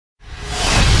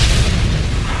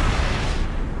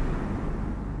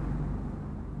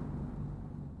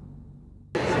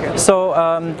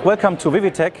Welcome to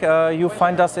Vivitek. You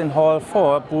find us in Hall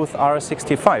 4, booth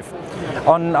R65.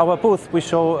 On our booth we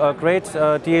show a great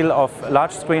deal of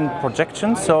large screen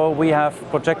projections. So we have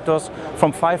projectors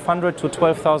from 500 to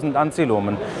 12,000 ANSI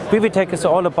lumen. Vivitek is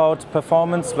all about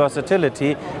performance,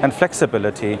 versatility and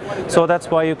flexibility. So that's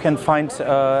why you can find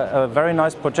a very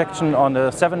nice projection on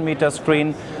a 7-meter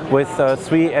screen with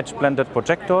 3 edge blended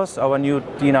projectors, our new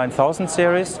D9000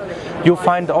 series. You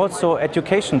find also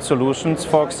education solutions,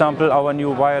 for example our new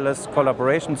wireless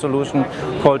collaboration solution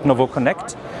called Novo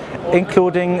Connect,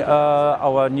 including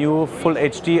our new Full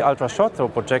HD ultra short throw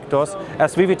projectors,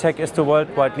 as Vivitek is the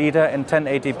worldwide leader in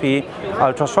 1080p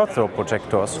ultra short throw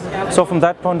projectors. So from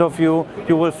that point of view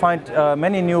you will find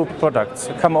many new products.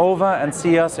 Come over and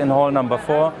see us in hall number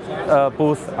 4,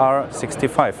 booth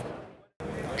R65.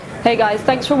 Hey guys,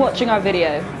 thanks for watching our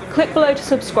video. Click below to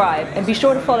subscribe and be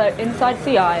sure to follow Inside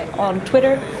CI on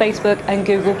Twitter, Facebook and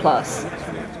Google+.